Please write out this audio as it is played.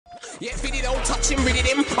Yeah, fitted old touching, ridded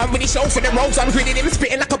him. I'm really show for the roads, I'm gridded him.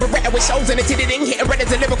 Spitting like a beretta with shows and a tidded in. Hitting brothers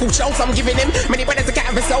a lyrical shows, I'm giving him. Many brothers are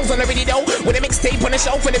counting for souls on the video. With a mixtape on the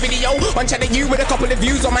show for the video. On channel you with a couple of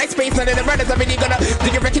views on my space. None of the brothers are really gonna. Do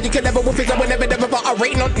you reckon you can never whoop it? I will never but I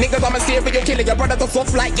rain on niggas, I'm a serial killer. Your brothers are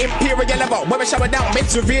soft like imperial level. When I shower down, meant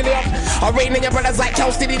to really up. I rain on your brothers like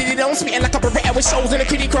cows, diddy don't. Spitting like a beretta with shows and a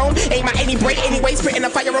kitty chrome. Aim at any break anyway. Spitting a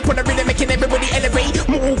fire up on the rhythm, making everybody elevate.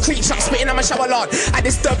 More creature, spitting on my shower lord. I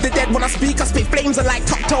disturb the dead when I speak, I spit flames are like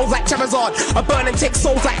top toes like Charizard. I burn and take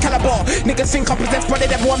souls like Calabar. Niggas think I possess, but they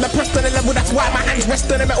never want the pressed on the level. That's why my hands rest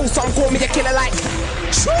on the metal. Some call me a killer like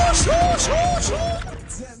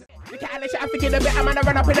You can't let you forget a bit. I'm gonna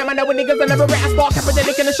run up in them. I know when niggas are never I spark up with the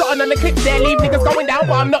lick and a shot on the clip there. Leave niggas going down,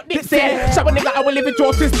 but I'm not Dixie. Show a nigga I will live with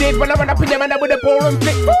jaw twisted. When I run up in them, I know with a ball and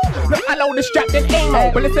flick. Look, I load the strap, then aim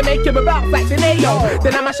on. But listen, make him a bounce like Denayo.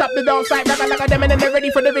 Then I mash up the dance like like them, and then they're ready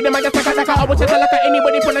for the rhythm. I just like I watch it like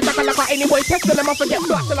anybody pull a track like any boy testing them. I forget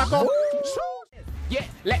flat till I go. Yeah,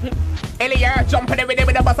 let me Illier, jump in the rhythm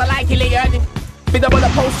with a bus I like Illier. Visible the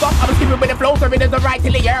post up, I'm skipping with the flow, so it is a right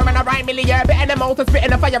till a year, and I rhyme million. Better than most, spitting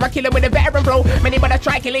the fire, I kill it with a veteran flow. Many but I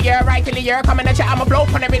try kill a year, right till a year. Come in the chat, I'm a blow,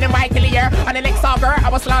 pun it in right till a year. On the next saga, I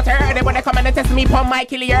was slaughter, and then when they come in and test me, pun my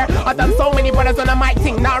kill a year. I've done so many brothers on the mic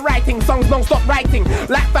thing, not writing, songs don't stop writing.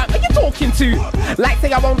 Like fam, what you talking to? Like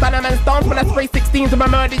say I won't done a man's dance when I spray 16s with my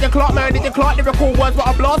murder your clock, lyrical words what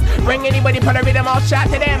I blast. Bring anybody put a rhythm, I'll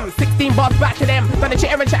shout to them. 16 bars back to them. Done the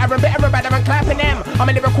chitter and better and better and clapping them. I'm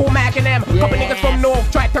a lyrical mag in them. Couple niggas from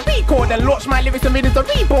north tried to record and launch my lyrics and rhythms to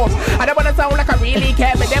reboard. I don't wanna sound like I really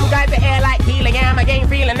care, but them guys are air like helium, I ain't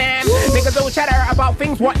feeling them. Niggas all chatter about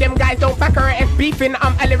things what them guys don't backer. If beefing,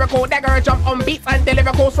 I'm a lyrical dagger. Jump on beats and the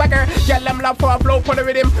lyrical swagger. Yell them love for a flow for the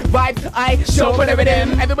rhythm. Vibes, I show for the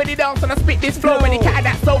rhythm. Everybody dance and I spit this flow. When you cat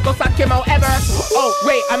that soul, go suck him out ever. Oh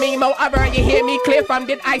wait, I mean more other. You hear me clear from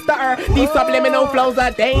did I stutter? These subliminal flows are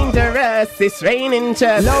dangerous. It's raining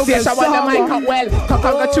church. Yes, I want the mic up well. Cock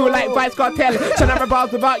on the two like Vice Cartel. So never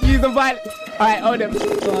bars without using violence. Alright, hold them.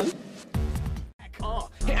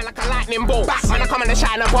 Hitting like a lightning bolt. Man, I come in and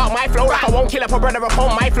shine about my flow like I won't kill up a brother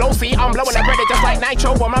upon my flow. See, I'm blowing the brother just like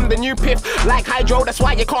Nitro, but I'm the new Piff like Hydro. That's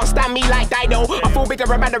why you can't stand me like Dido. I feel bigger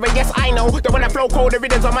and better, and yes, I know that when I flow cold, the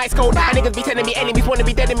rhythms on my code. And niggas be telling me enemies wanna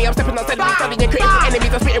be dead to me. I'm stepping on steadily, studying creating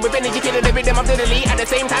enemies. I'm spitting with energy, killing the rhythm. I'm deadly at the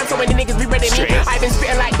same time. So many niggas be ready me. I've been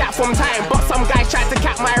spitting like that from time, but some guys tried to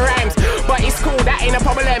cap my rhymes. But it's cool, that ain't a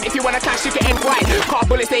problem. If you wanna clash, you can end quiet. Car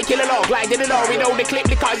bullets, they kill it all. Gliding it all. We know the clip,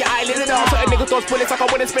 they cut your eyelid it all. Certain niggas those bullets like I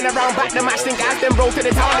wouldn't spin around back. The match think as them roll to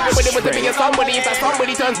the town. Everybody was to be a somebody. If that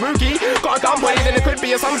somebody turns rookie, got a gun buddy, then it could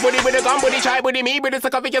be a son's buddy with a gun buddy. Try buddy me, but it's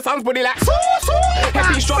like I think your son's buddy like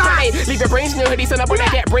happy strong for me. Leave your brains in your hoodie, son up when I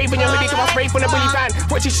get brave in your hoodie. Come on, spray from the bully fan.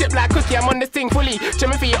 Watch your ship like cookie, I'm on this thing fully.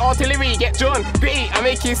 Timothy, artillery, get John, gritty. I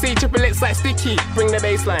make you see triplets like sticky. Bring the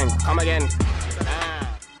baseline, come again.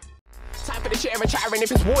 Time for the chitter and chattering.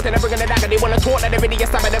 If it's war, then I bring in the dagger. They wanna talk like they really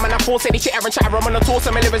get stabbed at them. And I force any chitter and chatter. I'm on a tour,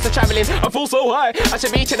 so my lyrics are traveling. I feel so high, I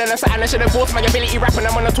should be chilling and satin. I should have forced my ability rapping.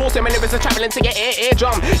 I'm on a tour, so my lyrics are traveling to get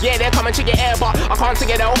eardrum. Yeah, they're coming to get air, but I can't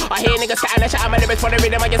sing it though. I hear niggas chatting and chatting my lyrics for the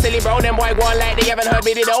rhythm. I get silly bro, them boy go on like they haven't heard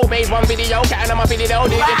me though. Made one video, catting on my video.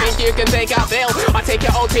 Do you think you can take out Bill? I take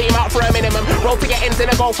your whole team out for a minimum. Roll to get into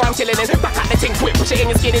the goal from chilling in. Back at the thing quick, push it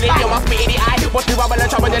in your skin in it. You must be in the eye. Watch me rubble and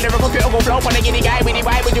trouble the lyrical critical flow for the giddy guy. With the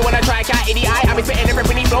vibe, would you wanna try cat in the eye? I be spitting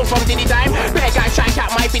everybody flows from Diddy time. Better guys try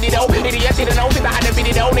cat my video. Idiots didn't know since I had a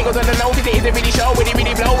video. Niggas don't know this is a really show. With it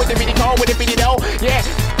really flow, with it really cold, with it video. Yeah.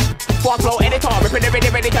 Fast flow editor, ripping the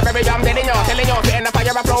ready to every I'm telling you, spitting the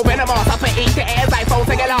fire I flow venomous. I put each to airs like phone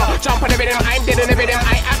singular. Jump on the rhythm, I'm dead in the rhythm.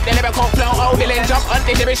 I am the lyrical flow, oh Dylan, jump on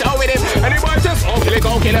the lyrical show with him. Anybody just kill it,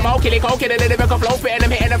 go kill him, kill it, go kill it, the lyrical flow, spitting him,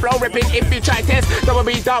 hitting the flow, ripping. If you try test, that will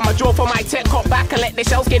be done. I draw for my tech, cop back and let the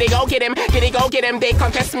shells get it, go get him, go get him. They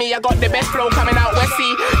contest me, I got the best flow coming out West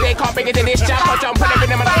Sea. They can't bring it in this jam, I jump on the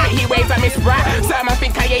rhythm and I he waves, I miss Brad. Some I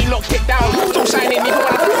think I ain't locked it down. Still shining, even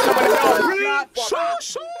when I flow.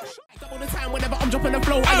 All the time whenever I'm dropping the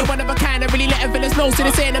flow, I ain't one of a kind. I really let villains know. So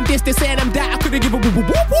they saying I'm this, they saying I'm that. I could've given a whoop whoop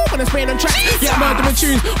whoop when I'm spraying on tracks. Yeah, I'm murdering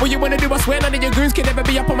tunes. What you wanna do? I swear none of your goons can ever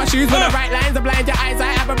be up on my shoes. When I write lines, I blind your eyes.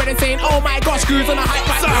 I have a brother saying, oh my gosh, screws on a hype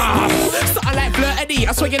right. Something like Flirt Eddie.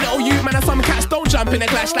 I swear you little you, man, and some cats don't jump in the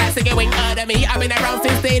clash like they wing at me. I've been around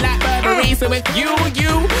since daylight Burberry. So if you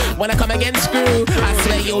wanna come against Screw, I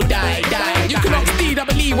swear you'll die. You cannot steed, I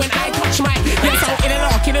believe when I touch my. Yes, I'm in and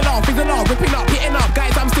off, killing off, fizzing off, ripping up, hitting up.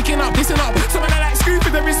 Guys, I'm sticking up, listen up. Someone like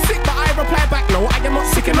Scrufizzer is sick, but I reply back, no, I am not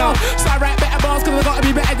sick enough. So I write better bars, cause I gotta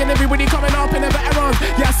be better than everybody coming up in the better runs.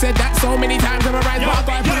 Yeah, I said that so many times, I'm a rise bar,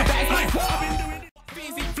 but I put it back.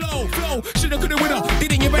 Easy flow, shoulda, coulda, woulda.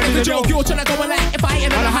 Didn't you ready to joke? You're tryna go like if I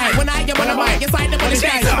ain't on the high. When I mic. Yes, I never the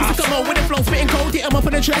guys. I'm sick of with the flow, spitting cold, hit 'em up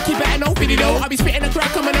on the track, you better know, video. I'll be spitting the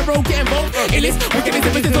crack, I'm on the road, getting bold. Illest, wicked as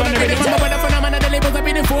if it's on the rhythm. I'm a weather phenomenon, the labels I've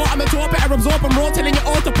been in for. I'm a tour, better absorb and roll, telling you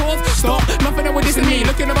all to pause. Stop, nothing that would diss me.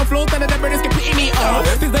 Looking at my flow, none of them brothers can pity me.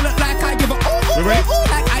 Does they look like I give a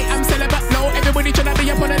like I am celibate? No, everybody tryna be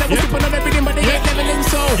up on a level, skipping on everything, but they ain't leveling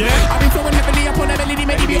so. I've been flowing heavily up on a melody,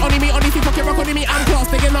 maybe only me, honestly, fucking rock on me, I'm close,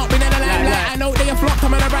 they are not, been in the limelight. I know they are flopped,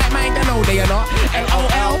 I'm in the right mind, I know they are not.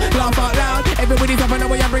 LOL, laugh out loud, everybody's up on the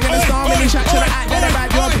way, I'm bringing the star, many shots to the act, let it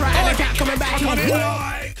ride your pride, and the cat coming back.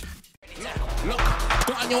 Look,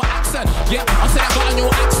 got a new accent. Yeah, I said I got a new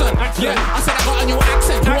accent. Yeah, I said I got a new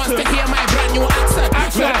accent. Who wants to hear my brand new accent?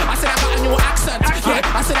 Yeah, I said I got a new accent. Yeah,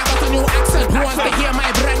 I said I got a new accent. Who wants to hear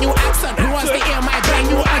my brand new accent? Who wants to hear my brand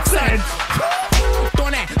new accent?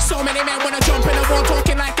 Don't it? So many men wanna jump in the wall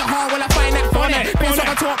talking like a whore. Will I find that funny? Been so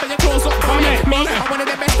talk, but your clothes up on me. I'm one of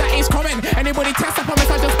the best that is coming. Anybody test, I promise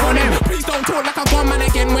I just run him. Please don't talk like a gunman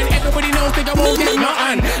again when everybody knows they won't get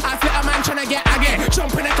nothing. I feel a man trying to get again.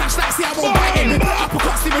 Jump in the clash like see I won't bite him.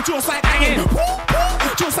 Uppercut, see my jaw side hanging.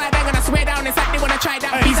 Jaw side hanging, I swear down, it's like they wanna try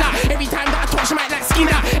that visa. Every time that I touch, I might like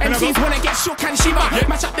Skinner. MCs wanna get shook and shiver.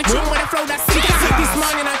 Match up the tune with a flow that's sicker. This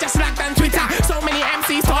morning I just lagged on Twitter. So many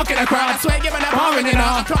MCs talking a crowd. I swear giving a bar in it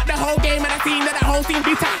all. I clocked the whole game and I seen that the whole team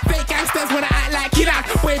bitter. Fake gangsters wanna act like killer.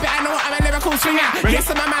 Way better know I'm a lyrical swinger. Yes,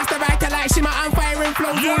 I'm a master writer like Shimmer. I'm firing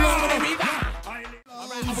flows all over the river.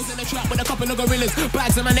 I was in the trap with a couple of gorillas.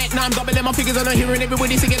 Bags in my neck, now I'm doubling my figures. I'm not hearing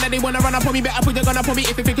everybody singing that they wanna run up on me. Better put the gun up on me.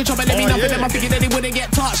 If you think you trouble, let me know. But then I figured that they wouldn't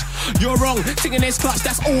get touched. You're wrong, singing this clutch,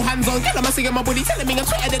 that's all hands on. Get them a singing my body, telling me on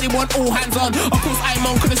Twitter that they want all hands on. Of course, I'm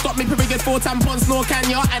on, couldn't stop me. Period, 4 tampons, nor can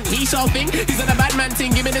ya. And he shall think, he's a bad man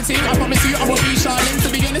thing. Give me the team, I promise you, I will be Charlene. To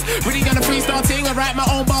be honest, really gonna freestyle ting. I write my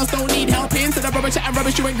own bars, don't need helping. To the rubber chat and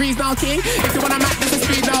rubbish, you ain't grease now, king. If you wanna map, this is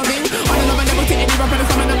speed now, ding. I don't know, I never take any rapper that's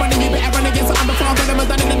coming and running. You better run against I'm the father, them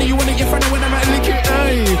done it, and you wanna get friend when I'm at liquor.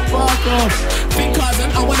 Hey, fuck off. Big cousin,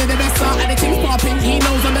 I'm one of the best, and the team's popping. He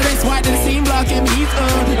knows I'm the best, why did the scene block him? He's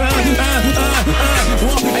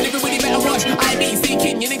and everybody better watch. I be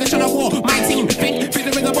seeking, you niggas tryna war. My team, think,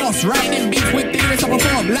 Fizzer is a boss. Riding beats with the lyrics I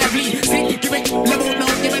perform. Lively, sick, give it, level, no.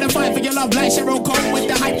 You better fight for your love like Cheryl Cole with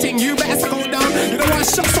the hype thing. You better suckle down. You don't want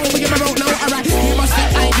shots over your road, no. Alright, you must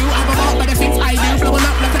think I do. I'm about by the things I do. Blowing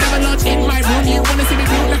up like another lunch in my room. You wanna see me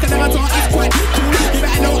blue like another thought. It's quite cool. You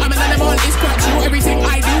better know I'm an animal. It's quite true. Everything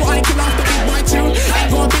I do, I kill off the big boy tune. Ain't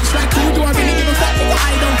got a bitch like you. Do I really give a fuck?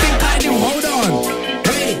 I don't think I do. Hold on.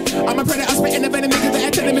 I'm a predator, spitting the venom, niggas that I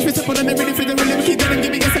tell them if it's up on the really figure, really keep telling,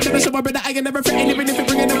 give me a second to show my brother, I can never threaten, even if you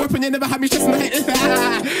bring in a weapon, you never have me stressing my head.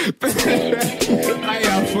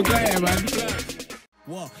 I forgot it, man.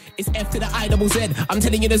 Whoa, it's F to the I double Z. I'm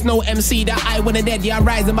telling you, there's no MC that I wanna dead. Yeah, I'm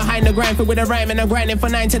rising behind the grind for with a rhyme, and I'm grinding for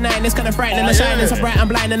 9 to 9. It's kinda frightening, I'm shining so bright, I'm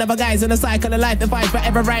blind. And other guys in the cycle of life, the fight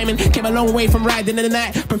forever rhyming. Came a long way from riding in the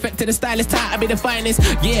night. Perfected the style, it's tight, I be the finest.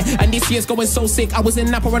 Yeah, and this year's going so sick. I was in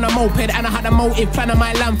Napa on a moped, and I had a motive plan on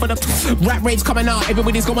my lamp for the rap raves coming out.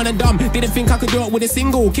 Everybody's going and dumb. Didn't think I could do it with a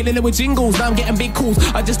single, killing it with jingles. Now I'm getting big calls.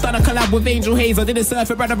 I just done a collab with Angel Hayes. I didn't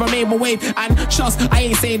surf it, brother, I made my wave. And trust, I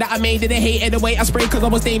ain't saying that I made it. They hated the way I sprayed cause I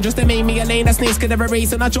was dangerous. They made me a lane that snakes could never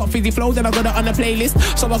race. And I dropped fizzy flow, then I got it on the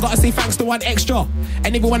playlist. So I gotta say thanks to one extra.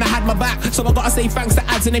 And everyone I had my back. So I gotta say thanks to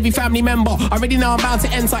ads and every family member. I already know I'm bound to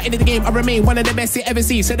enter into the game. I remain one of the best you ever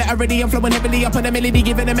see. So that already I'm flowing heavily up on the melody,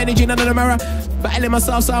 giving them energy, none of the mirror. Battling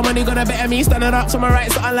myself, so I'm only gonna better me. Standing up to my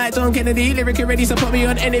right, so I like John Kennedy. Lyric ready, so put me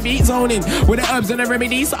on any beat. Zoning with the herbs and the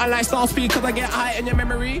remedies. So I like star speed cause I get high in your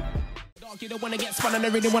memory. You don't wanna get spun and I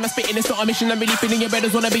really wanna spit in. It's not a mission, I'm really feeling your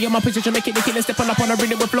brothers wanna be in my position, making the killing, stepping up on a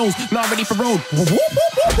rhythm with flows. Not ready for road.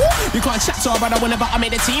 You can't chat to a brother whenever I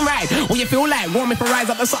made a team ride. What you feel like? Warming for rise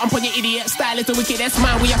up and something on your idiot. Style is the wicked, that's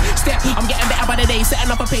mine. We are step. I'm getting better by the day, setting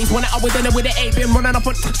up a pace. When I was dinner with the 8, been running up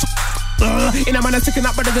on. In a man that's sticking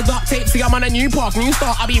up with the dark tape. See, I'm on a new park, new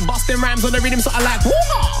start. I be busting rhymes on the rhythm, so I like,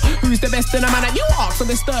 who's the best in a man that you are? So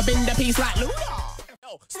disturbing the peace like Luna.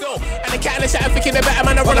 Still, and the cat and the chat thinking the better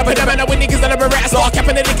man. I run up in the man with niggas on the barrettes. Start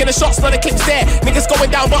capping the lick in the shots, not the clips there. Niggas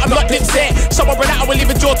going down, but I'm not dips there. Someone run out, I will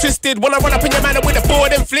leave a jaw twisted. When I run up in your man with a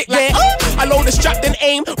forward and flick there. I load the strap, then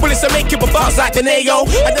aim. Bullets to make you a bounce like the Nayo.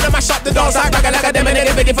 And then I mash up the dance like a them. And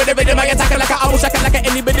anybody for the rhythm, I attack like a I was like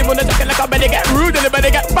anybody wanna jack like a better get rude.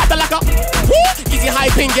 Anybody get battle like a easy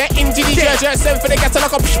hyping, get into the church. Send for the get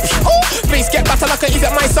like a face get battle like a. Is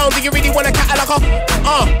it my sound? Do you really wanna cat like a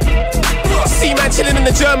see man chilling in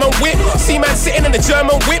the German whip. See man sitting in the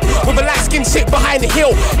German whip with a light-skinned chick behind the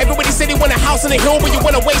hill. Everybody said he want a house on the hill, but you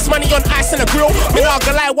wanna waste money on ice and a grill. Me not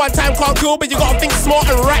gonna lie, one time can't kill, but you gotta think smart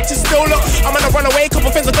and righteous still. Look, I'm gonna run away, couple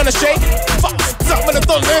things are gonna stray. Fuck, something with a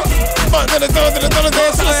done there. Fuck, something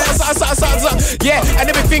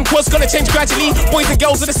world's gonna change gradually. Boys and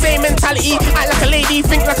girls with the same mentality. Act like a lady,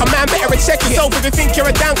 think like a man. Better check yourself if you think you're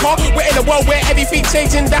a damn car. We're in a world where everything's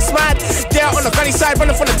changing, that's mad. There on the valley side,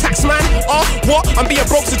 running from the tax man. Oh, what? I'm being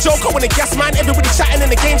broke's a joke, I want a gas man. Everybody chatting in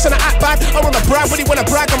the game, trying to act bad. I wanna brag, what do you wanna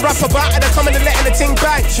brag and rap about? And I'm coming and letting the ting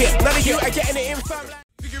bang. None of you are getting it in, fam.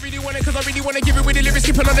 You really want it, cause I really wanna give it with the lyrics,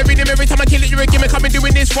 skipping on the rhythm. Every time I kill it, you're a gimmick. I've been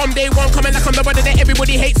doing this from day one, coming like I'm the one that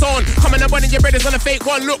everybody hates on. Coming up on your brothers on a fake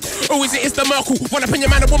one. Look, who is it? It's the Merkel. One up in your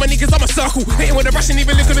man, a woman, niggas, I'm a circle. Hitting with a Russian,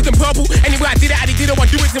 even looking purple. Anyway, I did it, I did it, I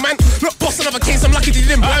do it to man. Look, boss another case, I'm lucky they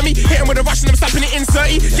didn't burn me. Hitting with a Russian, I'm slapping it in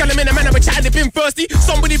 30. Girl, I'm in a man, I'm a chatting, they've been thirsty.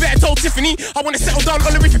 Somebody better tell Tiffany, I wanna settle down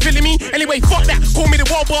on the riff, you feeling me? Anyway, fuck that, call me the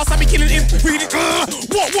world boss, I be killing it. Really,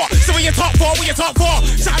 what? So when you talk for,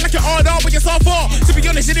 chatting like you're hard, when you're so far. To be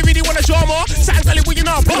honest, you didn't really wanna draw more. Chatting, tell it what you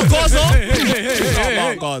know, about Gaza.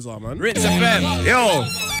 About Gaza, man. Ritz FM. Yo.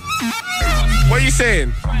 What are you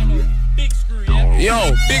saying? Big screw, yeah?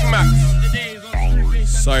 Yo, Big Mac.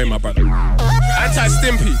 Sorry, my brother.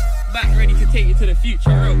 Anti-Stimpy. Back ready to take you to the future,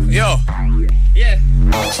 bro. Yo. Yeah.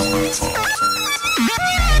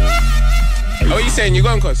 What are you saying? You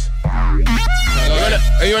going, cuz?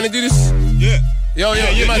 Are you wanna do this? Yeah. Yo,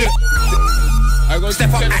 you man. I go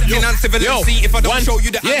step up, acting uncivil and see if I don't show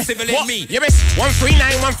you the uncivil in me. Yeah, it's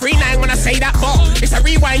 139 when I say that bar. It's a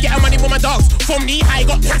rewind, getting money with my dogs. From knee high,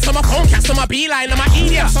 got cats on my phone, cats on my beeline, on my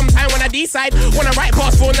idiot. Sometime when I decide, wanna write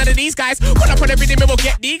bars for none of these guys. When I put everything, it will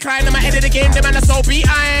get declined. I'm ahead of the game, the man are so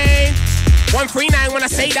behind. 139 when I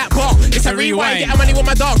say that bar. It's a rewind, getting money with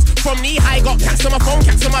my dogs. From knee high, got cats on my phone,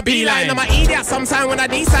 cats on my beeline, on my idiot. Sometime when I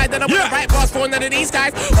decide that I wanna write bars for none of these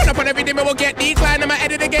guys. When I put everything, it will get declined. I'm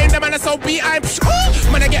ahead of the game, the man are so behind.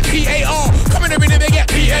 Man, I get PAR. Coming every day, they get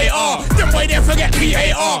PAR. Them boy, they forget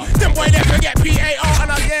PAR. Them boy, they forget PAR.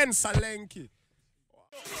 And again, Salenki.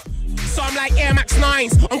 So I'm like Air Max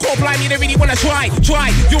 9s. On court blind, you don't really wanna try.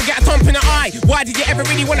 You'll get a thump in the eye. Why did you ever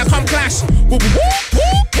really wanna come clash?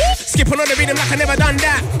 Skipping on the rhythm like I never done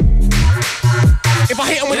that. If I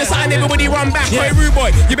hit him with a sign, everybody run back. Hey, rude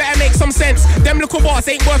boy, you better make some sense. Them little bars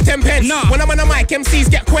ain't worth 10 pence. Nah. When I'm on the mic, MCs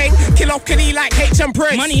get quang. Kill off Kenny like H and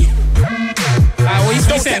Prince. Money.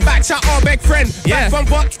 Don't step back, chat our big friend. Back from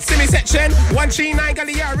butt, semi section. 139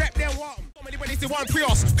 gully, yeah, rep them what? When they one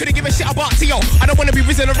Prius, couldn't give a shit about Tio. I don't wanna be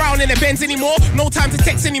whizzing around in the Benz anymore. No time to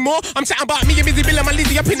text anymore. I'm chatting about me and Busy Bill and my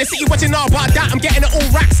Lizzie up in the city watching all about that. I'm getting it all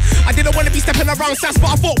racks. I didn't wanna be stepping around sass,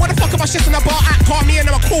 but I thought, what the fuck am I shitting about at? Call me and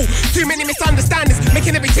I'm cool. Too many misunderstandings,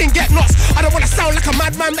 making everything get nuts. I don't wanna sound like a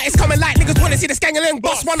madman, but it's coming like niggas wanna see the skangling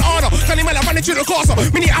boss. One order, Johnny Miller running through the corso.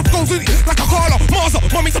 Mini Afghans like a caller. Marza,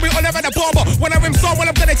 mommy told me on never the barber. When I rim song, well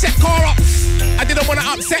I'm gonna check car up. I didn't wanna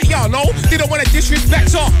upset y'all, no. Didn't wanna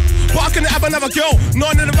disrespect y'all. But I couldn't have another girl.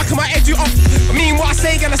 None in the back of my head, you up. I mean what I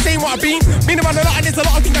say, gonna say what I've been. Been around a lot and there's a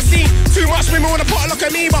lot of things I've seen. Too much women wanna put a look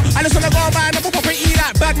at me, but I just wanna go and buy another pop and eat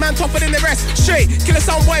that. Bad man tougher than the rest. Straight, kill a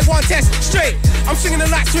sound boy, one test. Straight, I'm singing the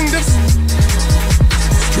like swing this.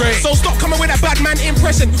 Straight. So stop coming with that bad man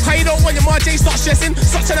impression. How you don't want your Marj start stressing.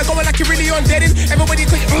 Stop trying to go like you're really on deadin'. Everybody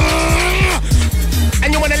call you.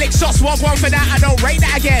 And you wanna lick shots, walk one for that, I don't rate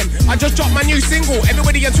that again. I just dropped my new single,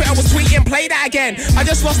 everybody on Twitter was tweeting, play that again. I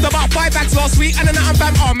just lost about 5 bags last week, and then I'm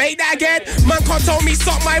bam, I'll make that again. Man can't tell me,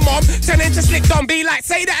 suck my mom, turning to slick down, be like,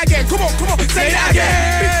 say that again, come on, say that again.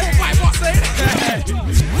 Say that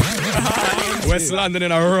again. West London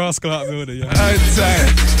in a rascal out building, yeah.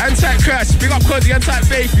 Anti-crash, big up Cody,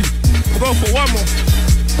 anti-baby. We'll go for one more.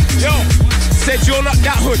 Yo. Said you're not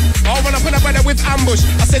that hood. I'll run up on a brother with ambush.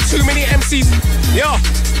 I said too many MCs. Yo.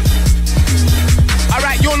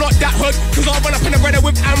 Alright, you're not that hood, cause I'll run up on a brother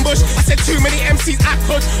with ambush. I said too many MCs act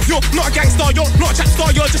hood. You're not a gangster, you're not a chat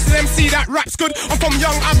star, you're just an MC that raps good. I'm from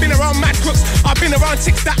young, I've been around mad crooks. I've been around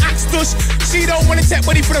chicks that act stush. She don't wanna take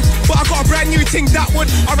body for them, but I got a brand new thing that would.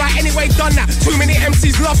 Alright, anyway, done that. Too many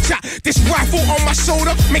MCs love chat. This rifle on my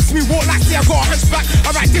shoulder makes me walk like see I got a hunchback.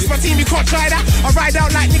 Alright, this my team, you can't try that. I ride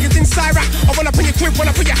out like niggas in Cyrac. I run up on your crib, run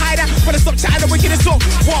up on your hideout. Wanna stop chatting the wickedest up.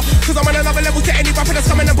 What? Cause I'm on another level to any rapper that's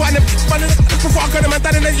coming and butting them. Before I got them and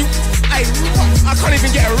done and then you. I can't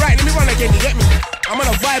even get it right. Let me run again, you get me? I'm on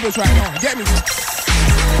a vibes right now, get me?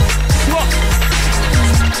 What?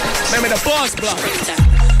 Remember the bars, blood.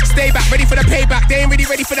 Stay back, ready for the payback. They ain't really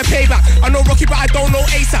ready for the payback. I know Rocky, but I don't know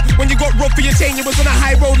ASAP. When you got robbed for your chain, you was on a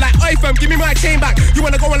high road like, oi fam, give me my chain back. You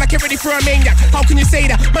wanna go on like you're ready for a maniac. How can you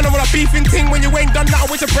say that? Man, I want a beefing thing when you ain't done that. I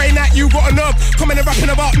want your brain that you got a nerve. Coming and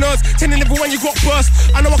rapping about nerves. Telling everyone you got burst.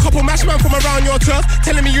 I know a couple mash man from around your turf.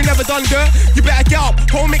 Telling me you never done dirt. You better get up.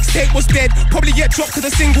 Whole mixtape was dead. Probably get dropped cause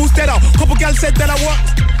the single's dead up. Couple gals said that I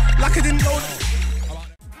worked. Like I didn't know that.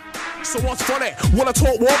 So what's funny? Wanna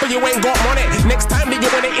talk war but you ain't got money. Next time that you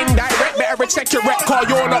want it indirect, better check your rep car,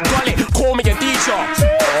 you're not gully. Call me a teacher.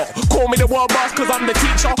 Call me the world boss, cause I'm the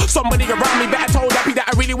teacher. Somebody around me better told happy that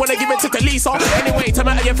I really wanna give it to Lisa. Anyway, tell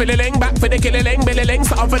me how you feeling. Back for the killing, billing.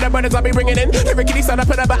 Something for the brothers I'll be bringing in. Lyrically stand up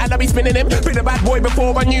in the bat and I'll be spinning him. Been a bad boy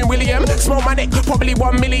before I knew William. Smell my neck, probably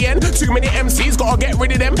 1 million. Too many MCs, gotta get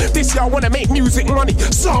rid of them. This year I wanna make music money.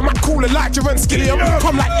 So I'm cool Elijah and Skilliam.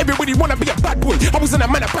 Come like everybody wanna be a bad boy. I was in a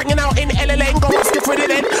man banging out in LLA. Go and skip rid of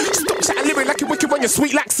them. Stop chatting lyric like you're wicked when you're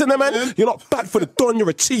sweet like cinnamon. You're not bad for the Don, you're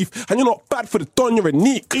a chief. And you're not bad for the Don, you're a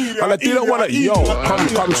neek. And I didn't wanna,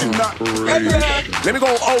 come to. Let me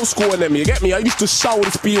go old school on them, you get me? I used to shout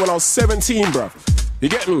this beat when I was 17, bruv. You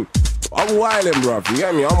get me? I'm wildin', bruv. You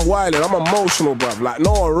get me? I'm wildin'. I'm emotional, bruv. Like,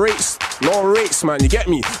 no race, man. You get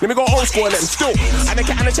me? Let me go old school on them still. And the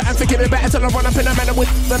cat and the chat and thinking it better till I run up in a manner with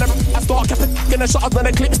I start capping the shots on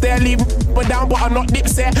the clips there. Leave me down, but I'm not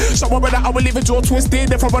nips there. So what that I will leave a jaw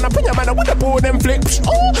twisted. If I run up in your manner with the ball, them flips.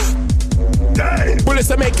 Oh! Bullets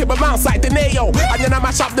to make him a bounce like the Neo. And then I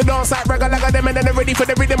mash up the dance like regular them. And then they're ready for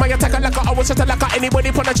the rhythm. I attack a like I was shut a like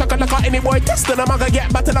anybody put a chuck like any boy testing them. I gonna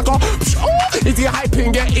get back to like is he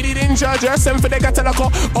hyping? Get it in charge. Send for the get to like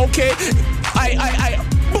okay.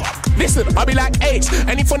 Listen, I'll be like H.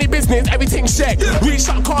 Any funny business, everything's check. Reach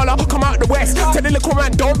out, caller, come out the west. Tell the little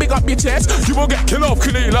man, don't big up your chest. You will get kill off,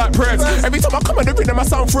 kill you like press. Every time I come on the rhythm, I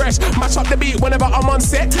sound fresh. Match up the beat whenever I'm on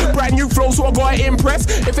set. Brand new flow, so I gotta impress.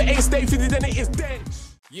 If it ain't stay fizzy, then it is dead.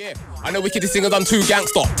 Yeah, I know wickedest singers, I'm too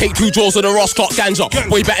gangster. Take 2 jaws of the Ross Clark ganja.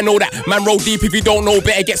 Boy, you better know that. Man, roll deep if you don't know.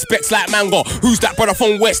 Better get specs like mango. Who's that brother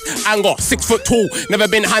from West? Anger, 6 foot tall. Never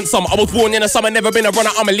been handsome. I was born in the summer, never been a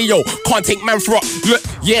runner. I'm a Leo. Can't take man for up. Look,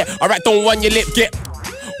 yeah, alright, don't run your lip. Get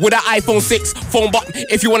with an iPhone 6 phone button.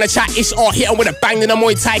 If you wanna chat ish or hit him with a bang, then a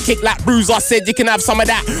Muay Thai kick like Bruiser said. You can have some of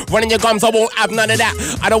that. Running your gums, I won't have none of that.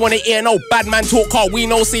 I don't wanna hear no bad man talk, car. We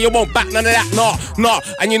know, see you won't back none of that. Nah.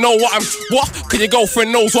 And you know what Cause your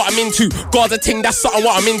girlfriend knows what I'm into. God's a thing, that's something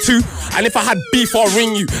what I'm into. And if I had beef, I'll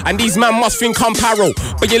ring you. And these man must think I'm paro.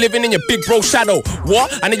 But you're living in your big bro shadow.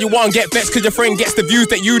 What? And then you won't get vexed cause your friend gets the views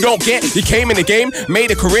that you don't get. You came in the game, made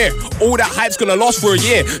a career. All that hype's gonna last for a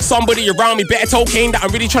year. Somebody around me better tell Kane that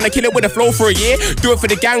I'm really trying to kill it with a flow for a year. Do it for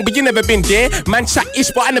the gang, but you never been there. Man chat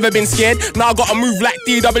ish, but I never been scared. Now I gotta move like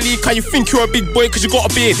DWE. Can you think you're a big boy cause you got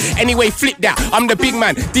a beard? Anyway, flip that. I'm the big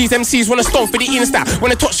man. These MCs wanna stomp for the Insta.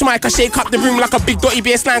 When I touch the mic, I shake up the room like a big dotty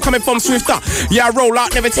beer slang coming from Swifter. Yeah, I roll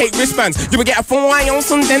out, never take wristbands. You will get a phone wire on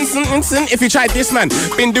some Denson instant if you tried this, man.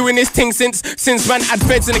 Been doing this thing since man had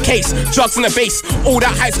feds in the case, drugs in the base. All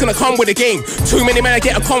that hype's gonna come with the game. Too many men I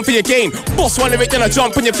get a con for your game. Boss one lyric, then I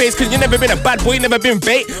jump on your face cause you never been a bad boy, never been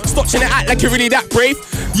bait. Stop trying to act like you're really that brave.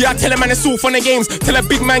 Yeah, I tell a man it's all fun and games. Tell a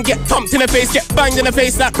big man get thumped in the face, get banged in the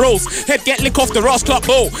face like bros. Head get lick off the Ross Clark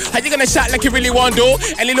bowl. How you gonna shout like you really want to?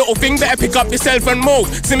 Any little thing better pick up yourself and move.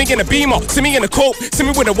 See me in a beamer, see me in a coat. See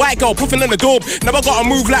me with a white girl puffing on the dope. Now I gotta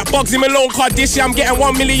move like Bugsy Malone card this year I'm getting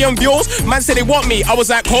 1 million views. Man said they want me, I was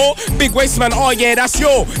like, oh, big waist man, oh yeah, that's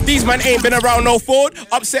yo. These man ain't been around no Ford.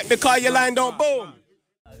 Upset because your line don't boom.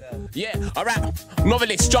 Yeah, alright.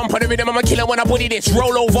 Novelist, jump on the rhythm, I'm a killer when I body this.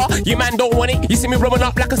 Roll over, your man don't want it. You see me rolling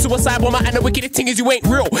up like a suicide bomber, and the wickedest thing is you ain't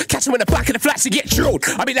real. Catch him in the back of the flats, you get drilled.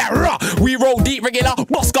 I be like, rah, we roll deep regular.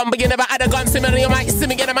 Boss gun, but you never had a gun. Similar, you might see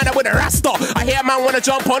me get a man with a rasta. I hear a man wanna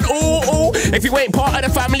jump on, ooh. If you ain't part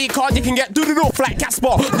of the family card, you can get doodle-doof like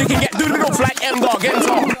Casper. You can get doodle-doof like M-Dog,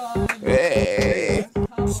 hey.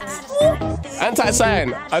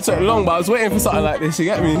 Anti-sign. I took long, but I was waiting for something like this, you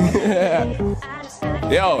get me?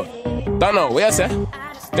 Yo, don't know, what you say?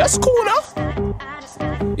 That's cool now.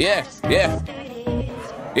 Yeah.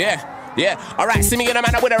 Alright, see me in a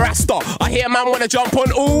man with a rasta. I hear a man wanna jump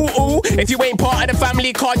on, ooh. If you ain't part of the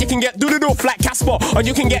family card, you can get doodle-doof like Casper. Or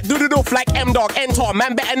you can get doodle-doof like M-Dog, Enter.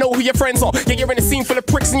 Man better know who your friends are. Yeah, you're in a scene full of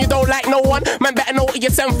pricks and you don't like no one. Man better know what you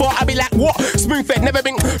send for. I be like, what? Smooth fed, never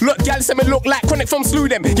been. Look, gal, say me look like Chronic from Slew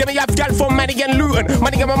them. Yeah, me have gal from Manny and Luton.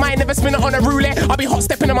 Money in my mind, never spin it on a roulette. I be hot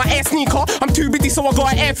stepping in my air sneaker. I'm too busy, so I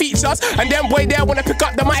got air features. And then boy there wanna pick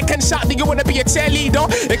up the mic and shout, do you wanna be a cheerleader?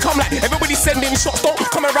 They come like, everybody sending shots. Don't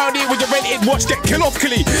come around here with your rented watch. Get kill off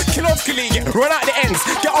Killy, get run out the ends,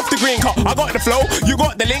 get off the green car. I got the flow, you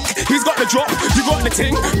got the link, he's got the drop, you got the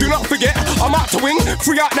ting. Do not forget, I'm out to wing.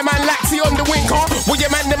 Free out the man Laxi on the wing car. Well, your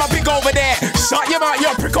man them a big over there. Shut your mouth,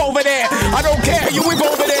 your prick over there. I don't care, you with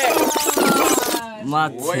over there.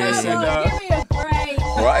 What you said, give me a break.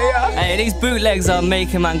 Right, yeah. Hey, these bootlegs are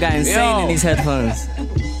making man go insane in these headphones.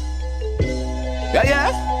 Yeah.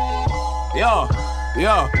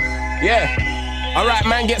 Alright,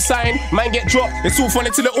 man get signed, man get dropped. It's all funny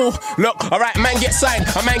till it all look. Alright, man get signed,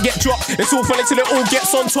 a man get dropped. It's all funny till it all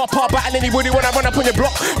gets on top. I'll battle anybody when I run up on your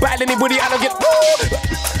block. Battle anybody, I don't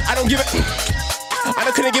give it.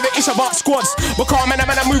 I couldn't give a ish about squads. Because man,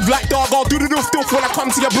 I move like dog, I'll do the doof when I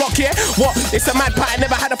come to your block, yeah? What? It's a mad pattern,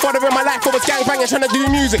 never had a father in my life. I was gangbanging, trying to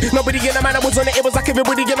do music. Nobody in the man I was on it, it was like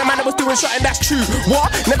everybody in the man I was doing something, that's true.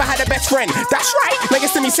 What? Never had a best friend, that's right. Now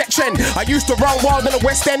you see me set trend. I used to run wild in the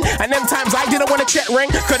West End, and them times I didn't want to check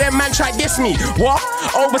ring, cause them man tried diss me. What?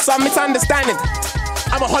 Over some misunderstanding.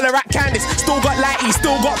 I'm a holler at Candice, still got lighties,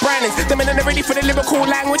 still got brandings. Them men are ready for the lyrical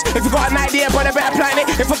language. If you got an idea, but I better plan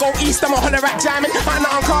it. If I go east, I'm a holler at jamming. I'm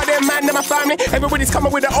not on car, them man, they're my family. Everybody's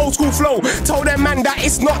coming with the old school flow. Told them man that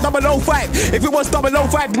it's not 005. If it was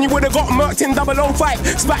 005, then you would've got murked in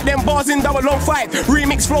 005. Spat them bars in 005.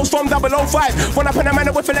 Remix flows from 005. When I put a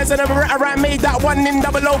man with fillers and I made that one in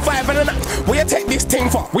 005. And where you take this thing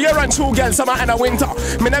for? We run 2 girls summer and a winter.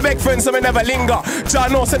 Me never beg friends, so me never linger.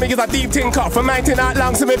 John knows me is a deep thinker. From 19 out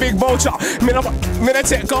long to me big vulture. Me no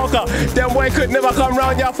check coca. Them boy could never come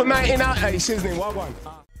round y'all for 19 out. Hey, shizney, walk on.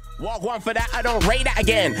 Walk one for that, I don't rate that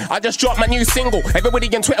again. I just dropped my new single.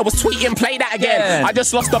 Everybody on Twitter was tweeting, play that again. Yeah. I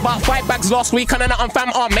just lost about 5 bags last week, and I'm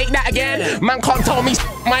fam, I'll make that again. Yeah. Man can't tell me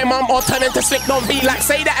my mum or turn into slick, don't be like,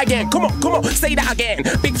 say that again. Come on, say that again.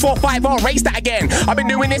 Big 4-5, I'll race that again. I've been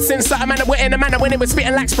doing this since a man in a manner when it was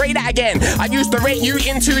spitting like spray that again. I used to rate you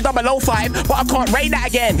into 005, but I can't rate that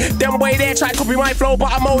again. Them way there try to copy my flow,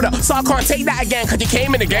 but I'm older, so I can't take that again. Cause you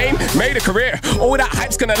came in the game, made a career. All that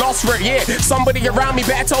hype's gonna last for a year. Somebody around me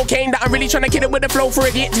better tell Kane that I'm really trying to kid it with the flow for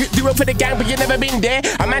it. Do it for the gang, but you never been there.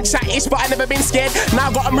 A man chat-ish, but I never been scared. Now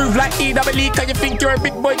I gotta move like EWE, cause you think you're a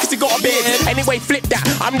big boy cause you got a beard. Anyway, flip that,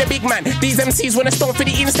 I'm the big man. These MCs wanna stone for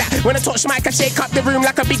the Insta. When I touch mic, I shake up the room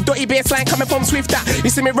like a big dotty bassline coming from Swifter. You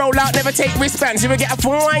see me roll out, never take wristbands. You will get a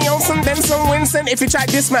full wine on some, then some Winston. If you try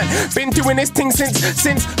this man, been doing this thing since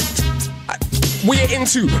we are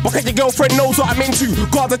into, because your girlfriend knows what I'm into.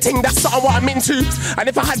 Got the thing, that's something what I'm into. And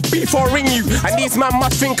if I had beef, I'll ring you. And these man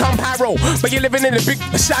must think I'm paro, but you're living in a big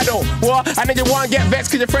shadow. What? And then you wanna get vexed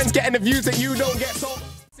cause your friends getting the views that you don't get. So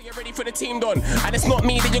you're ready for the team done. And it's not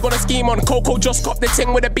me that you're gonna scheme on. Coco just cop the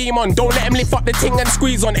ting with a beam on. Don't let him lift up the ting and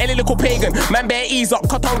squeeze on. Any little pagan, man better ease up.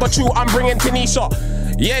 Katanga Chew, I'm bringing Tanisha.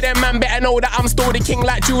 Yeah, them man better know that I'm still the king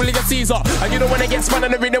like Julius Caesar. And you don't wanna get spun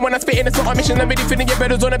on the rhythm when I spit in. It's not a mission, I'm ready for the get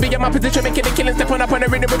better. Wanna be in my position, making the killing, stepping up on the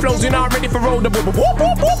rhythm with flows. You're not ready for roll the whoop, whoop,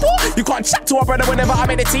 whoop, whoop. You can't chat to a brother whenever I'm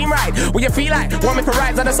in the team ride. What you feel like? Want me for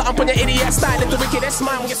rides? I just something on your idiot style. Little wickedest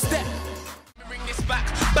smile when you step.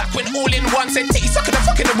 Back when all in one said titty sucking and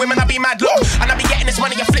fucking the women, I be mad low. And I be getting this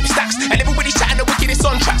money, I flip stacks. And everybody's chatting the wickedest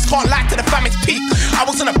on tracks. Can't lie to the fam, it's peak. I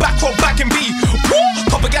was on the back row back in B. Woo!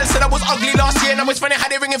 Couple girls said I was ugly last year, and I was funny how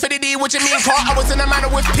they ringing for the D. What you mean, car? I was in a manner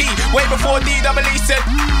with P. Way before DWE said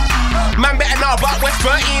man better know about West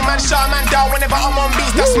 13, man shut man down whenever I'm on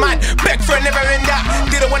beats, that's mad. Beg for never in that.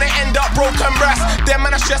 Didn't wanna end up broken brass. Them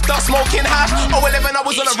man I stressed out smoking hash. 011 I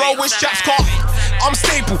was on the road with straps, car. I'm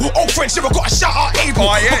stable, old friendship, I got a shout out Abel.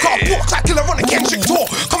 I got a walk like killer on the Kendrick tour.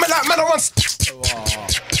 Coming like man, I run.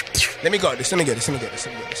 Let me go this, let me get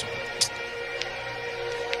this.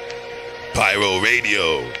 Pyro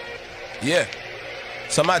Radio. Yeah.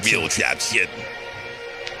 Some mad real trap shit.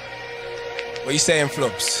 What you saying,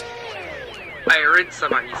 Flops? Hey, Rinse,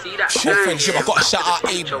 man, you see that? Old friendship, I got a shout out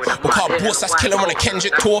Abel. Because boss that's killer on the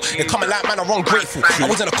Kendrick tour. They coming like man, I run grateful. I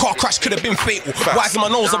was in a car crash, could have been fatal. Wise in my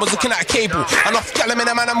nose, I was looking at a cable. Enough gallum in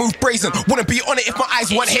a man, I move brazen. Wouldn't be on it if my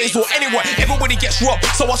eyes weren't hazel. Anyway, everybody gets robbed,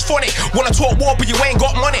 so what's funny? Wanna talk war, but you ain't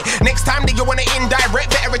got money. Next time that you wanna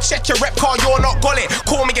indirect, better check your rep car, you're not got it.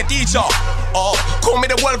 Call me a DJ. Call me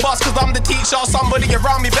the world boss, cause I'm the teacher. Somebody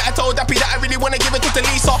around me better told Dappy that I really wanna give it to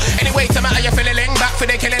Lisa. Anyway, to matter you feeling, back for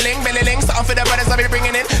the killing, belly something for the brothers I be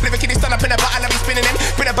bringing in. Live a kiddie stand up in a battle, I be spinning in.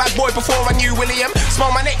 Been a bad boy before I knew William.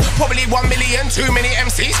 Small my neck, probably 1 million. Too many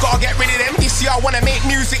MCs, gotta get rid of them. This year I wanna make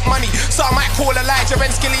music money, so I might call Elijah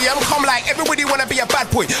and Skilliam. Come like everybody wanna be a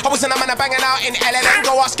bad boy. I was in a man banging out in LLM.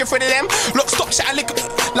 Go ask you for them. Look, stop chatting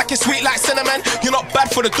like it's sweet like cinnamon. You're not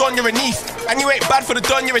bad for the Don, you're a Neef. And you ain't bad for the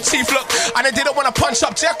Don, you're a Chief. Look, and I didn't wanna punch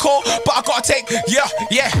up Jekyll, but I gotta take, yeah.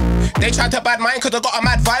 They tried to bad mind cause I got a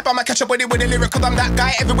mad vibe. I'ma catch a body with a lyric cause I'm that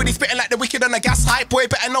guy. Everybody spitting like the wicked on the gas hype. Boy,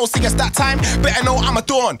 better know, see it's that time. Better know I'm a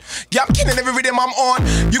dawn. Yeah, I'm killing every rhythm I'm on.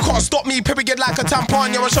 You can't stop me, period like a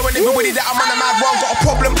tampon. Yeah, I'm showing everybody that I'm on a mad run. Got a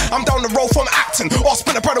problem, I'm down the road from acting. Or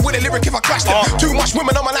spin a brother with a lyric if I clash them. Too much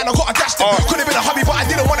women on my line, I gotta dash them. Could've been a hobby, but I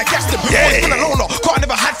didn't wanna gas them. Always been a loner, cause I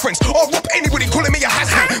never had friends. Or rob anybody calling me a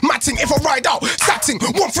has-been. Matting if I ride out, satting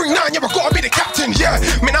 139, yeah, I gotta be the captain. Yeah,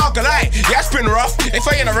 me now gonna lie, yeah, it's been rough. If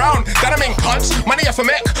I ain't around, then I'm in punch. Money off a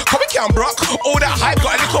mech, come we can't brock. All that hype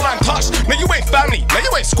got a little man touch. Now you ain't family, now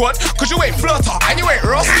you ain't squad, cause you ain't flutter and you ain't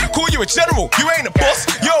Ross. Call you a general, you ain't a boss.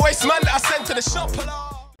 You always man that I sent to the shop.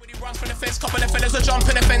 Runs for the fence, couple of fellas are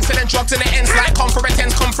jumping the fence, selling drugs in the ends like come for a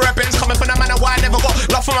tens, come for a Benz, coming from the man why I never got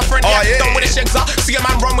love for my friend. Done with the shags up, see a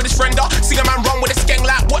man run with his friend up, see a man run with his skeng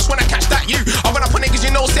like watch when I catch that you. I run up on niggas,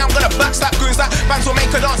 you know, say I'm gonna backslap goons like bands will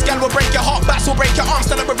make a dance, gal will break your heart, bats will break your arms,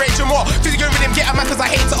 stand up and rage you more. Physically with him, get a man cause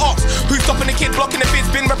I hate to ox. Who's stopping the kid, blocking the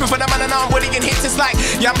fizz, been repping for the man and now I'm winning hits. It's like,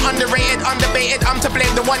 yeah, I'm underrated, underbated, I'm to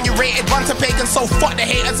blame, the one you rated, run to pagan, so fuck the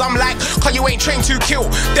haters. I'm like, cause you ain't trained to kill.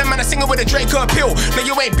 Them man a singer with a Drake or a pill. Now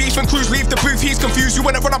you ain't beef and cruise, leave the booth, he's confused. You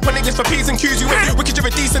wanna run up on niggas for P's and Q's. You ain't wicked, you're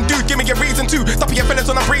a decent dude, give me a reason to stop your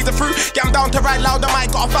feelings when I'm breathing through. Yeah, I'm down to ride loud, I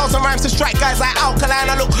might got 1,000 rhymes to strike guys like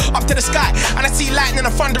alkaline. I look up to the sky and I see lightning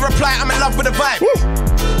and thunder reply. I'm in love with the vibe.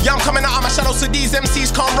 Yeah, I'm coming out of my shadow so these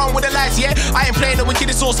MCs can't run with the lies, yeah. I ain't playing the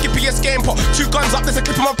wicked, it's all skippy as game pop. 2 guns up, there's a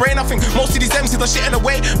clip in my brain, I think most of these MCs are shitting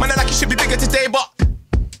away. Man, I like it should be bigger today, but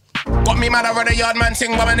got me mad, I run a yard man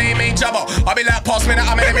sing, but my name ain't Jabba. I be like, pass me the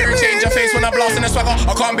I'm in the mirror, change your face when I blast in the swagger.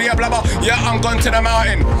 I can't be a blabber, yeah, I'm gone to the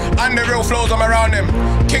mountain. And the real flows, I'm around him.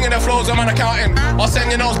 King of the flows, I'm on accounting. I'll send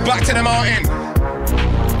your nose back to the mountain.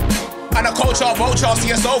 And a culture, vulture,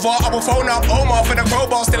 see us over. I will phone up Omar for the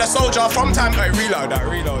crowbar, still a soldier. From time, I reload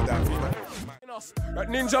that. That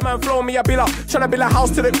ninja man flow me a billa, tryna build a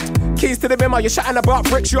house to the keys to the bimmer. You're chatting about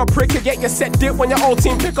bricks, you're a prick. You get your set dip when your old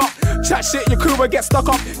team pick up. Chat shit, your crew will get stuck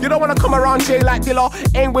up. You don't wanna come around Jay like Dilla.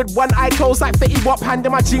 Aim with one eye closed like Fetty Wap. Hand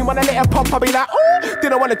in my jean when I let it pop. I be like, oh,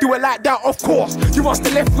 didn't wanna do it like that, of course. You must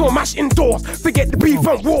the left floor, mash indoors. Forget the beef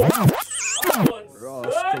and war.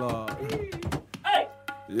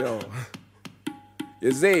 Yo,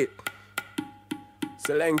 you see it?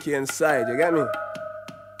 Solanke inside, you get me?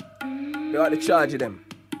 You got the charge of them.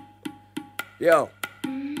 Yo,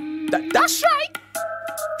 that's right.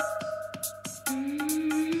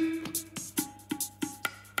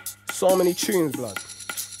 So many tunes, blood.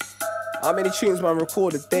 How many tunes man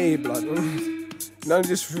record a day, blood? None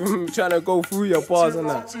just trying to go through your bars and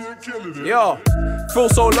that. Yo, feel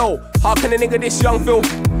so low. How can a nigga this young feel?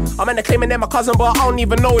 I'm in the claiming they're my cousin, but I don't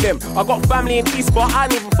even know them. I got family in East, but I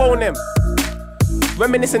don't even phone them.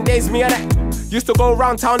 Reminiscing days, me and that. Used to go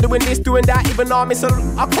around town doing this, doing that. Even though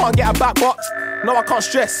I can't get a back box. No, I can't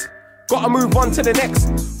stress. Gotta move on to the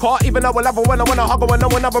next. Can't even know a level when I wanna hug her when no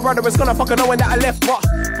another brother is gonna fucking knowing that I left.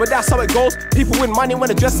 But that's how it goes. People win money when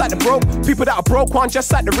they're just like the broke. People that are broke want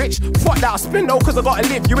just like the rich. Fuck that, I spin though, cause I gotta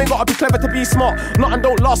live. You ain't gotta be clever to be smart. Nothing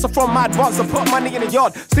don't last, so from my advance. I put money in the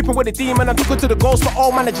yard. Sleeping with a demon, I took her to the ghost. But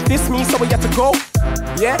all manager diss me, so we had to go.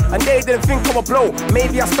 Yeah, and they didn't think I would blow.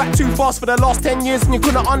 Maybe I spat too fast for the last 10 years and you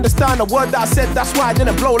couldn't understand a word that I said. That's why I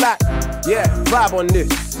didn't blow like. Yeah, vibe on this.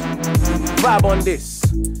 Vibe on this.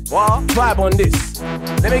 What? Vibe on this.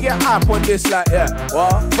 Let me get hype on this like, yeah.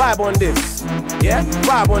 What? Vibe on this. Yeah,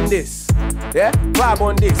 vibe on this. Yeah, vibe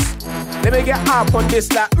on this. Let me get hype on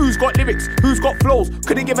this like, who's got lyrics? Who's got flows?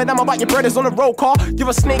 Couldn't give a damn about your brothers on the road car. Give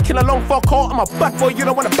a snake in a long fur car. I'm a bad boy, you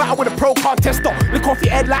don't wanna battle with a pro contester. Lick off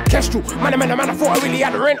your head like Kestrel. Man, I thought I really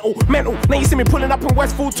had a rental. Mental. Now you see me pulling up in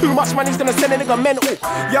Westfield. Too much money's gonna send a nigga mental.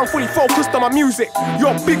 Yeah, I'm fully focused on my music.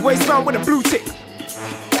 You're a big waist man with a blue tick.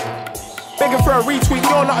 Begging for a retweet,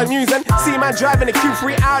 you're not amusing. See man driving a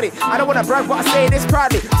Q3 Audi. I don't wanna brag, but I say this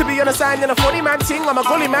proudly. To be honest, I ain't in a funny man ting. I'm a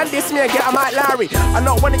gully man, diss me and get a Mike Larry. I'm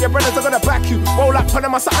not one of your brothers, I'm gonna back you. Roll up, put on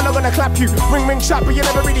my son, I'm gonna clap you. Ring shot, but you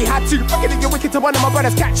never really had to. Fucking if you're wicked to one of my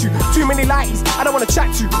brothers catch you. Too many lighties, I don't wanna chat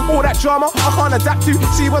to. All that drama, I can't adapt to.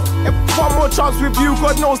 See what? If one more chance with you,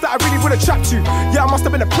 God knows that I really would've trapped you. Yeah, I must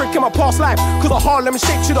have been a prick in my past life. Cause the Harlem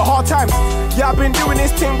shaped you the hard times. Yeah, I've been doing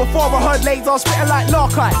this thing before I heard laser spitting like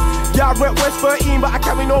Larkeye. Yeah, I rep West 13, but I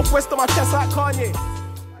carry Northwest on my chest like Kanye.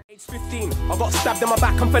 Age 15, I got stabbed in my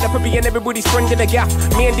back. I'm fed up of being everybody's friend in the gap.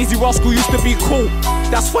 Me and Dizzy Rascal used to be cool.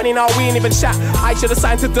 That's funny now, we ain't even chat. I should've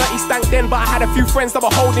signed to Dirty Stank then, but I had a few friends that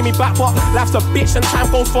were holding me back. But life's a bitch and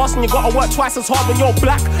time goes fast and you gotta work twice as hard when you're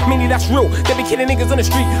black. Meaning that's real, they be killing niggas on the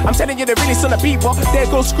street. I'm telling you the realest on the beat, but there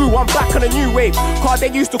goes Screw, I'm back on a new wave. Cause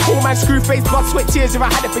they used to call man Scruface, blood, sweat, tears, if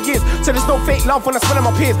I had it for years. So there's no fake love when I spell on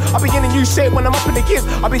my peers. I'll be in a new shape when I'm up in the gears.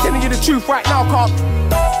 I'll be telling you the truth right now, cause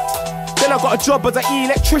then I got a job as an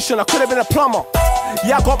electrician, I could've been a plumber.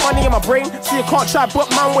 Yeah, I got money in my brain, so you can't try but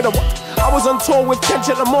man with a. I was on tour with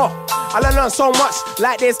Kendrick Lamar. I learned so much,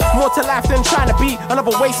 like there's more to life than trying to be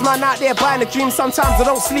another waste man out there buying a dream. Sometimes I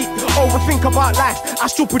don't sleep, overthink about life. I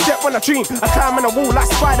still project when I dream. I climb in a wall like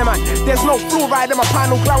Spider-Man. There's no fluoride in my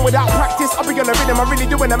panel gland without practice. I'll be on the rhythm, I'm really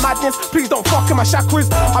doing the madness. Please don't fuck in my chakras.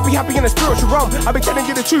 I'll be happy in the spiritual realm. I'll be telling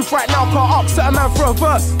you the truth right now, can't ask certain man for a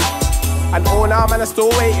verse. And all now man, I'm still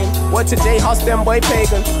waiting. Word to J Hus, them boy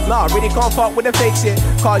pagan. Nah, I really can't fuck with the fake shit.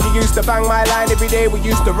 Cause you used to bang my line every day. We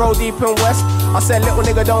used to roll deep in West. I said, little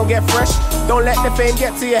nigga, don't get fresh. Don't let the fame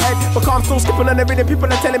get to your head. Because I'm still skipping on the rhythm. People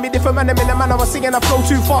are telling me different man. I'm in the man, I was singing, I flow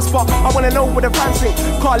too fast. But I wanna know where the fans think.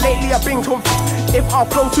 Cause lately I've been confused. If I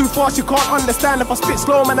flow too fast, you can't understand. If I spit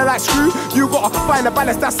slow, man, I like screw. You gotta find a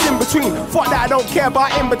balance that's in between. Fuck that, I don't care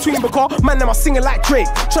about in between. Because man, I'm singing like Drake.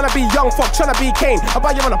 Tryna be young fuck, tryna be Kane.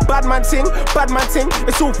 About you on a bad man ting.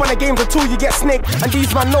 It's all fun and games until you get snaked. And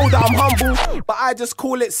these man know that I'm humble, but I just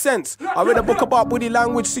call it sense. I read a book about body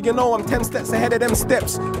language, so you know I'm 10 steps ahead of them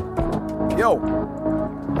steps. Yo,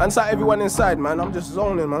 answer everyone inside, man. I'm just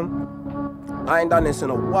zoning, man. I ain't done this in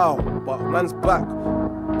a while, but man's back.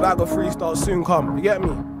 Bag of freestyle soon come, you get me?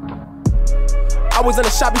 I was in a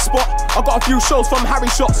shabby spot, I got a few shows from Harry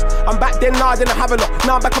Shots. I'm back then, now I didn't have a lot.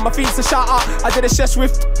 Now I'm back on my feet, so shout out. I did a chest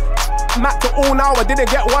with Mac to all now. I didn't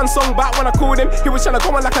get one song back when I called him. He was trying to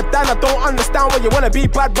go on like a Dan. I don't understand why you wanna be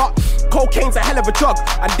bad, but cocaine's a hell of a drug.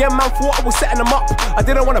 And them man thought I was setting them up. I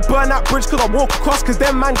didn't wanna burn that bridge cause I walk across, cause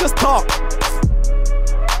them man just talk.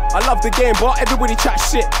 I love the game, but everybody chat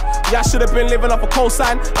shit. Yeah, I should have been living off a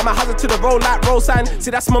cosign. I'm a hazard to the road like road sign.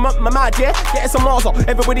 See, that's my mad, yeah? Yeah, it's a Marser.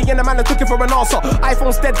 Everybody in the man is looking for an answer.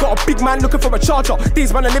 iPhone's dead, got a big man looking for a charger.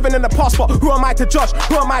 These men are living in the past, but who am I to judge?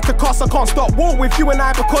 Who am I to cast? I can't start war with you and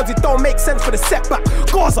I because it don't make sense for the setback.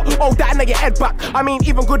 Gaza, oh, that and I get head back. I mean,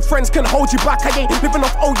 even good friends can hold you back. I ain't living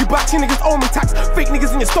off owe you back. See, niggas owe me tax. Fake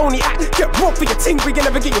niggas in your stony act. Get broke for your ting, but you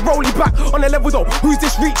never get your rollie back. On the level though, who's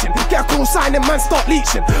this reaching? Get a call sign and man start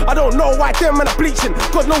leeching. I don't know why them men are bleaching.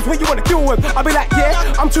 God knows what you wanna deal with. I'll be like, yeah,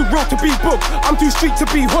 I'm too real to be booked. I'm too street to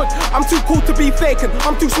be hood. I'm too cool to be faking.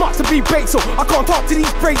 I'm too smart to be baked, so I can't talk to these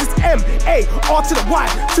phrases. M-A-R to the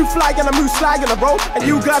Y. Too fly and I move sly on the road. And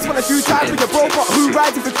you guys wanna do time with your bro, but who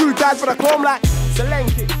rides if the crew dies? But I come like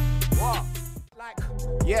Selenki. What? Like,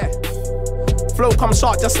 yeah. Flow come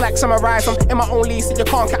short just like summarize. I'm in my own lease and you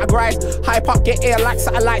can't categorize. Hype up, get air like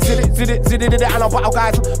satellites. Zid it, and I'll battle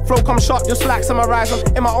guys. Flow come short just like summarize.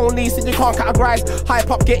 I'm in my own lease and you can't categorize. Hype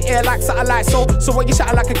up, get air like satellites. So what you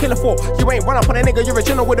shouting like a killer for? You ain't run up on a nigga, you're a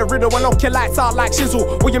general with a riddle. And knock your lights out like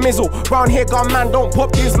shizzle. With your mizzle. Round here, gone man, don't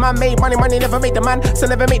pop this man. Made money, never made the man. So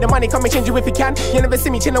never make the money, come and change you if you can. You never see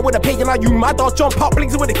me chilling with a pagan. Are you mad? I'll jump out,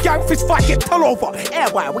 blinks with a gang. Fist fight, get turn over.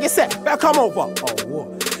 Airwire, what you said? Better come over. Oh,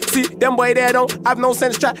 what? See, them boy there don't have no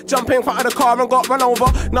sense. Try jump in front of the car and got run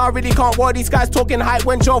over. Now I really can't war these guys talking hype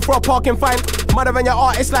when Joe for a parking fine. Mother in your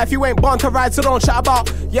artist life, you ain't born to ride, so don't chat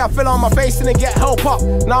about. Yeah, I fell on my face and then get help up.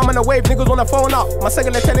 Now I'm on the wave, niggas wanna phone up. My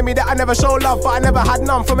second telling me that I never show love, but I never had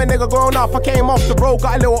none from a nigga grown up. I came off the road,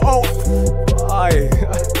 got a little old. Aye.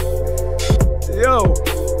 Yo.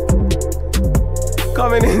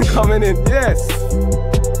 Coming in, yes.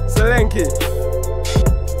 Selenki.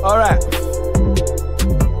 Alright.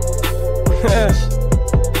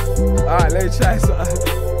 Alright, let me try something.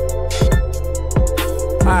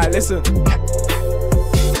 Alright, listen.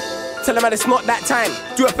 Tell them that it's not that time.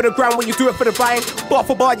 Do it for the ground when you do it for the vine. Bar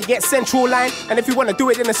for bar, you get central line. And if you wanna do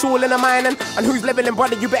it, then it's all in the mind. And who's leveling,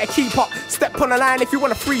 brother, you better keep up. Step on the line if you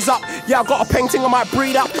wanna freeze up. Yeah, I got a painting, I might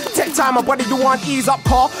breed up. Take time, my brother, you want ease up,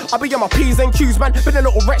 car. I'll be on my P's and Q's, man. Been a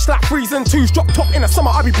little wretch like freezing twos. Drop top in the summer,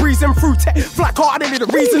 I'll be breezing through tech. Flat car, I don't need a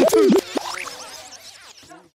reason to.